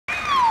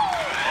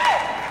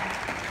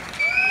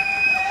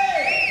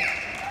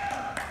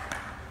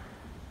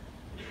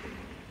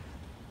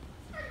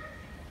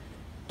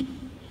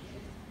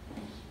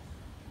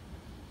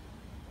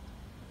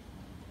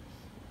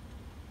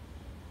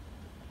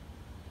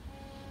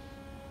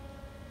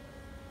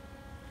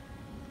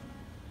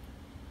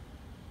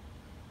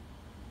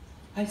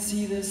I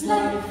see this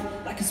life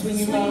like a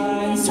swinging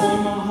line,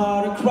 throwing my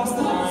heart across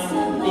the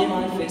line. In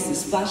my face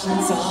is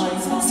flashing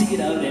signs, seek it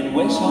out and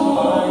wish I'll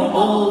find.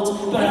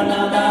 Old, but I'm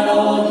not that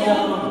old.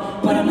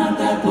 Young, but I'm not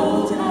that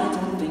bold. And I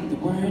don't think the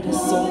word is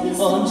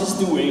sold. I'm just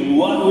doing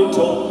what we're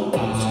told.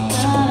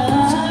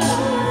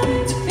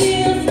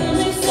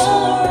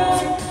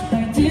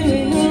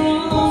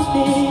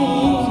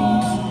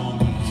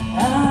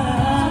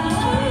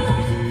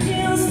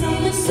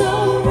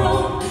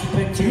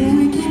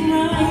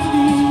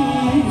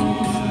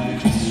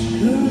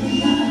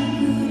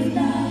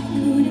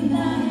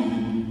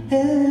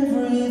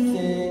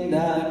 Everything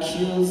that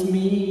kills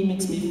me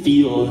makes me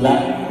feel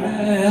like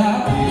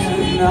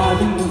I've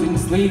been moving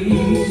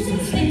sleeves,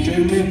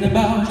 dreaming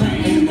about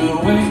in the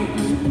way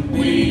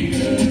we,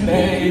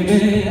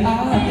 baby,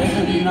 I've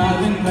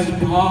been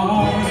playing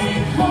hard.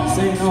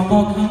 Say no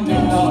more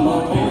coming, no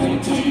more holding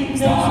to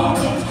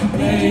stars.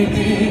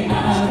 Baby,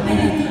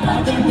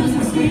 I've been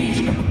moving sleeves,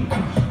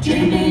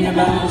 dreaming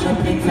about the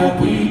things that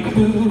we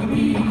could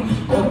be.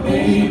 But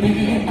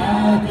baby,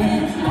 I've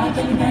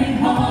been playing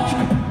hard.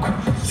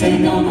 Say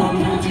no more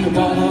counting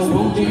dollars,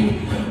 we'll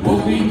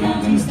be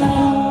counting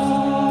stars.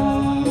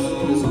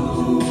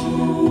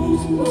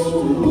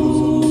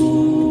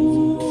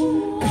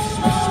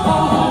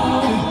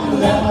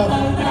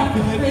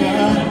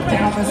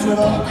 Down this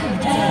river,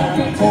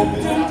 hope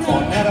is not for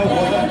better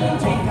weather.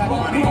 Take that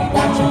money,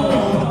 watch it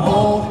grow to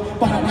gold.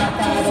 But I'm not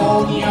that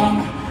old, young,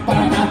 but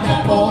I'm not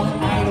that bold. I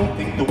don't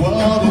think the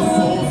world is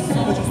sold,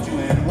 we're just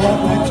doing what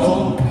we're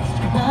told.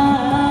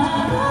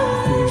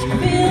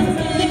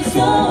 Feels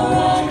so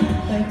right,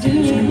 like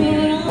doing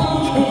it all.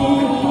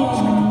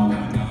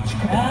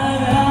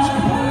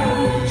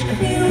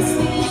 Feels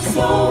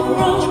so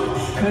wrong,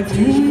 like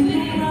doing it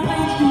right.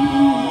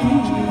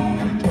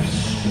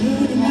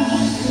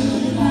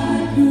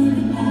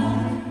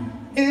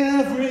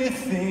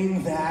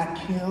 Everything that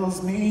kills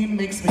me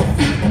makes me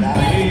feel like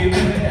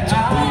Baby,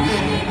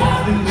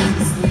 I've been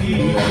losing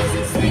sleep,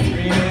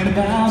 dreaming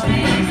about the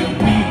things that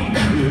we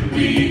could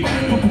be.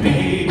 But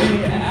baby,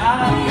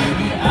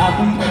 I've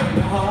been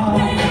working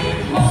hard.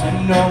 So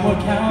no more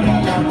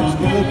counting dollars,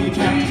 we'll be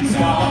counting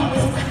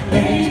stars.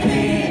 Baby,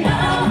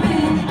 I've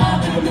been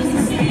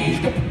losing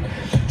sleep,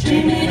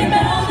 Dreaming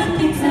about the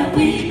things that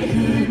we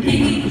could be.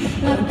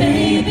 But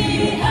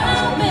baby,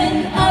 I've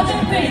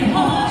been praying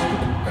hard.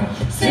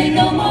 Say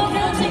no more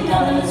counting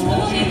dollars,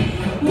 we'll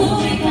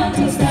be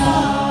counting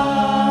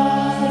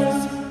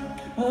stars.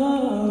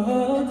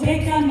 Oh,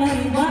 take that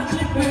money, watch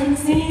it burn,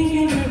 sing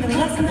it, the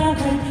lessons I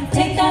learned.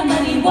 Take that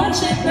money,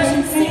 watch it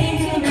burn, sing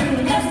it,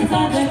 the lessons I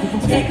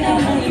learned. Take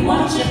that money,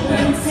 watch it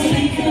burn, sing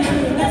it,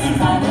 the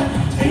lessons I learned.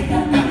 Take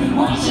that money,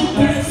 watch it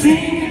burn,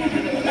 sing it,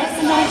 the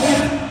lessons I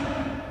learned.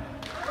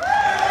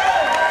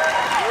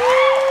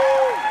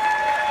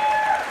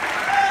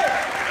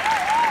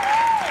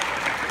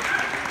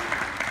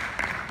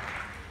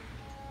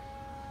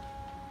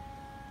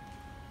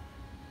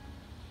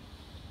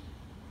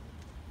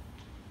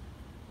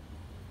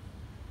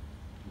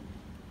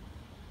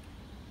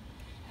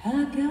 I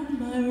got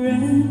my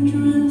red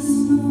dress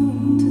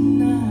on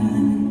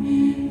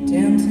tonight,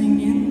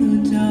 dancing in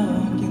the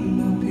dark in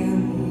the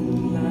pale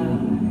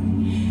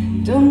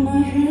light. Done my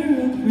hair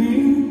up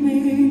real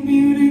big,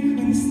 beauty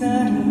queen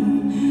style.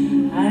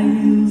 High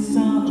heels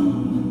on,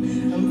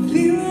 I'm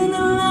feeling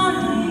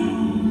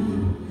alive.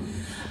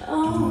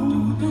 Oh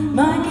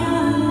my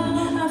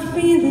God, I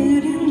feel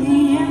it in the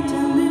air to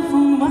live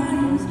for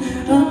miles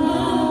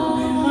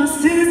above. I'm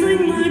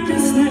sizzling like a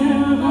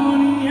snare,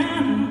 honey,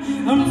 I'm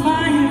on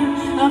fire.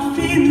 I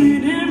feel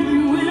it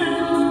everywhere,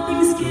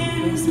 nothing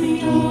scares me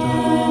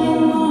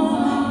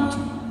anymore. 2,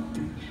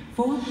 3,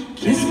 4,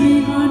 kiss me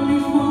hard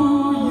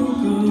before you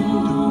go.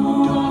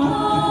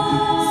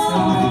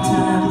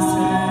 Summertime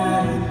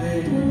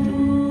sadness.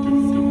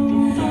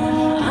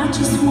 I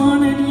just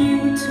wanted you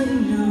to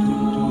know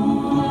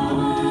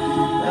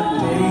that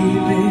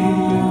baby,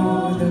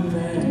 you're the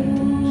best.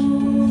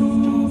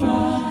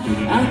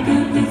 I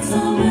got that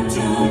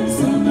summertime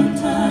sadness.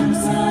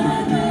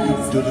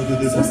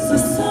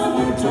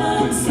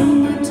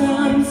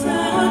 Summertime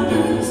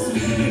sadness.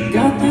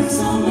 Got that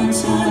summertime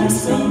sadness.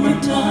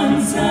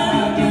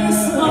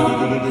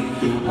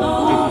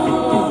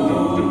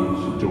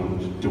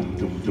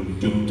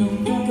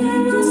 Think I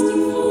lost you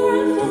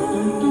forever.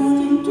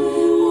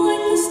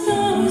 Like the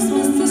stars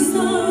miss the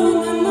sun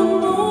in the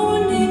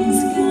morning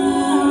sky.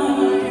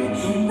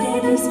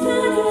 Later's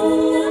better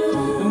than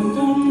never.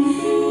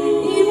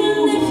 Even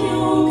if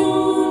you're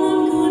gone,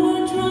 I'm gonna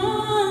try.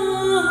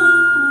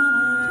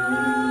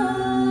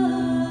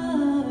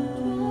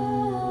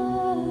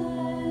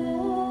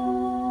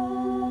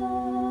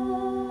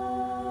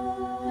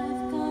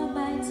 I've got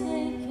my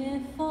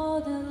ticket for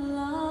the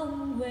long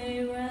way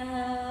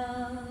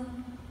round.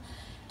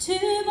 2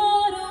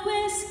 more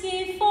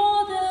whiskey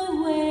for the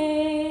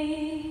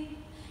way,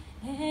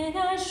 and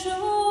I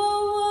sure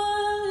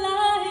would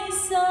like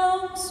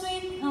some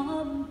sweet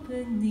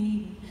company.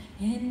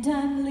 And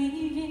I'm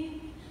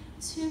leaving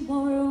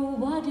tomorrow.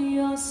 What do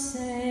you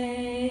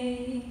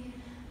say?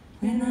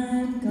 when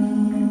I'm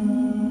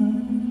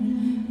gone,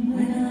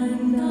 when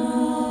I'm gone.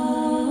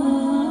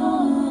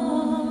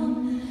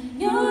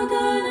 You're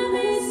gonna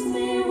miss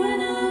me when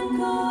I'm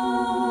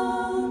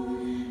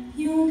gone.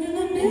 You're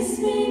gonna miss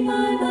me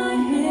by my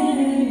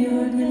hair.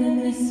 You're gonna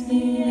miss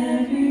me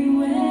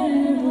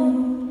everywhere.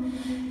 Oh,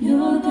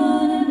 you're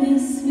gonna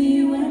miss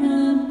me when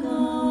I'm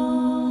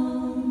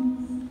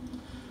gone.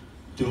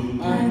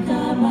 I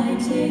got my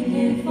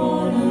ticket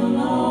for the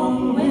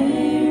long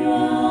way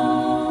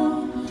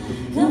round,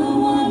 the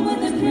one with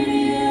the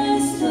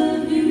prettiest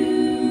of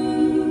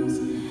views.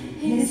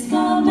 It's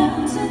got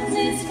mountains,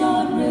 it's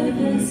got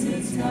rivers,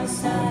 it's got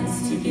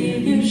sights to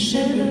give you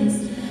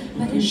shivers,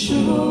 but it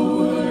sure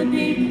would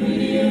be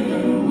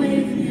prettier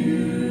with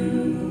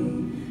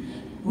you.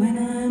 When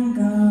I'm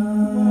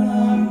gone, when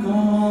I'm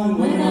gone,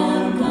 when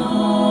I'm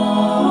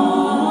gone,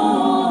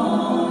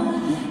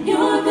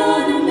 you're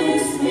gonna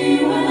miss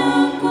me when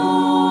I'm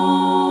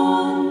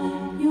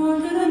gone. You're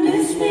gonna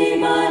miss me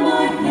by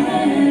my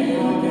hair.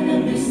 You're gonna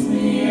miss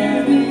me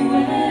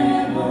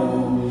everywhere.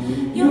 Oh,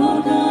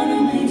 you're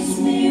gonna miss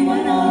me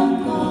when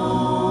I'm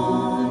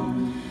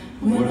gone.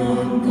 When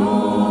I'm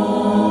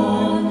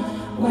gone,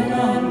 when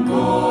I'm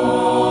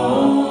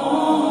gone,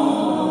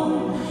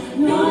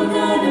 you're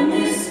gonna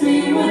miss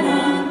me when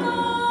I'm gone.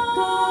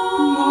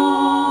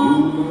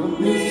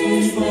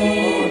 Miss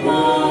me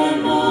by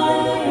my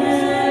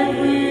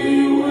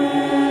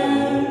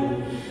everywhere.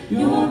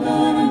 You're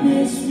gonna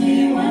miss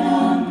me when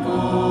I'm gone.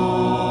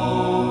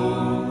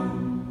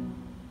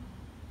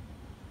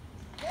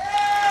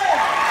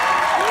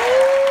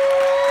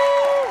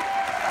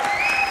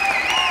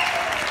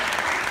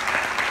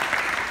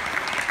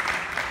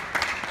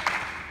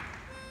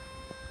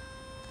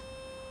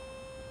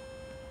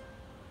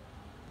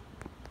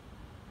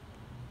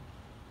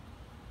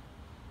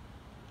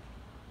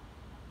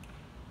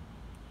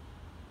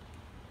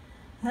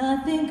 I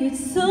think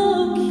it's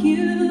so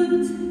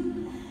cute,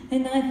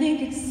 and I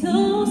think it's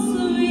so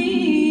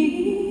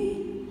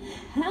sweet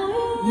how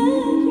you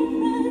let your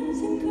friends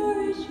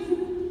encourage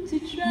you to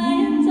try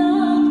and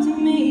talk to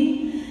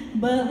me.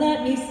 But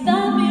let me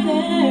stop you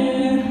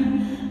there,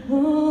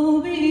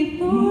 oh,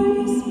 before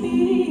you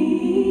speak.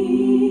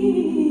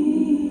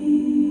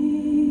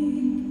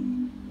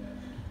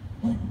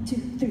 1, 2,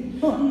 3,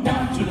 4.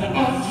 Down to the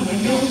up to the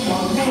no, no,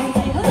 no.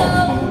 Say hello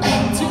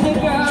to the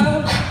girl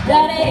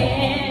that is.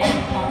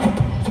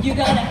 You're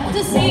gonna have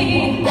to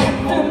see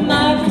from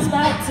my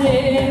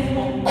perspective.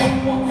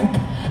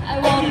 I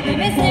wanna be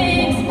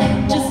mistakes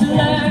just to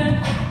learn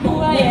who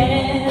I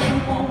am.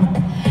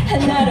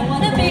 And I don't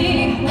wanna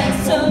be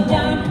so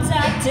damn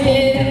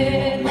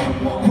protected.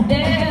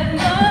 There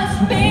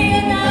must be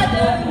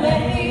another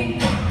way,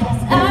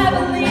 'cause I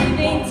believe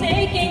in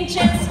taking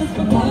chances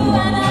for who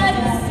am I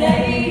to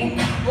say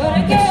what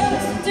a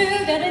girl's do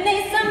that it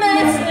needs some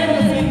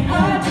Everything answers. I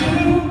do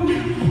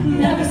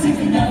never seems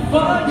enough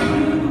for you.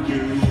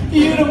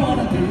 You don't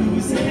wanna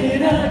lose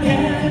it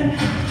again,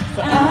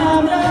 but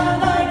I'm not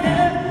like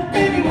that.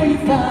 Baby, when you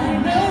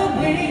find a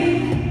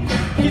way,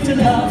 get to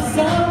love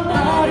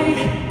somebody,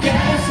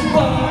 guess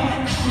what?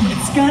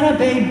 It's gonna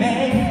be me.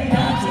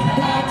 Not to the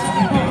high, to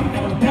the no,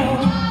 no, no.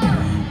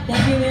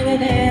 Thank you in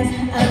advance,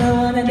 I don't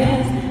wanna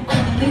dance.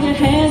 I'm putting your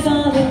hands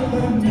all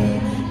over me.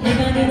 If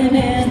I need a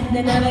man,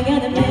 then I'm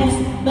gonna miss.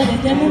 But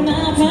it's never my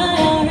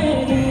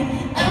priority.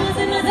 I was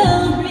in my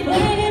zone, before I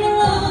get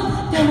along.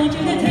 Don't want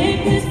you to take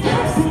this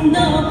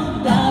personal.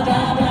 Blah,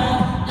 blah,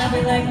 blah. I'll be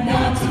like,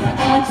 not to the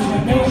I, to the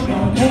no, no,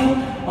 no.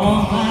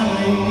 All my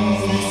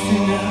ladies,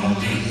 listen up.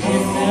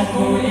 It's that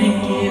boy ain't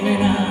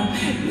giving up.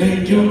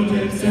 Lick your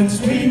lips and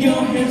swing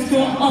your hips,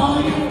 go all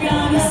you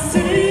gotta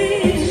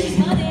see.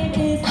 My name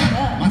is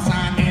love. My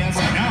sign is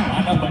no.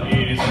 My number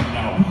is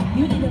no.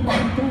 You need to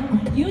let it go.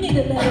 You need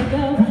to let it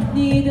go.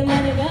 Need to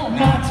let it go.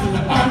 Not to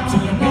the up, to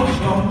the no,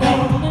 no, no.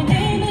 My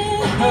name is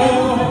No,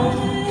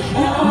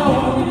 no,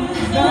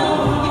 no.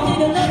 You need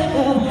to let it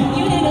go.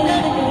 You need to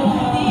let it go.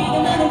 Need to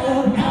let it go.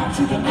 Not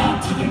to the up,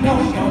 to the no,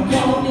 no,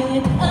 no.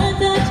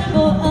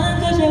 Untouchable,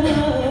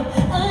 untouchable,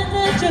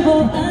 untouchable,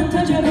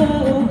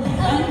 untouchable,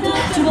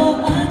 untouchable,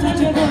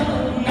 untouchable.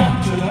 Not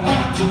to the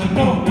up, to the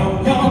no, no,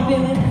 no. I'm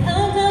feeling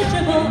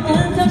untouchable,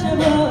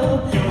 untouchable,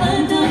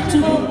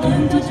 untouchable,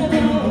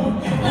 untouchable,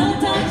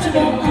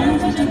 untouchable,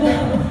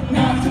 untouchable.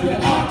 Not to the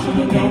up, to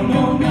the no,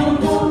 no, no,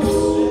 no.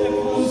 There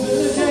comes a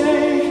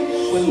day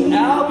when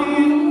I'll be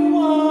the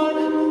one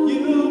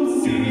you'll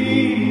see.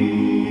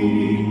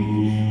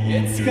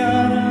 It's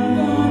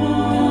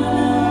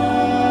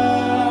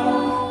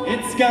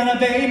gonna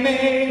be me.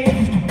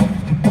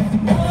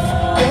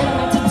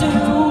 What to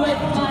do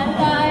with my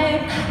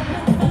life?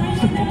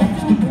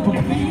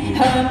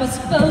 How am I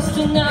supposed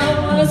to know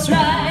what's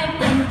right?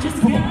 You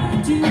just gotta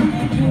do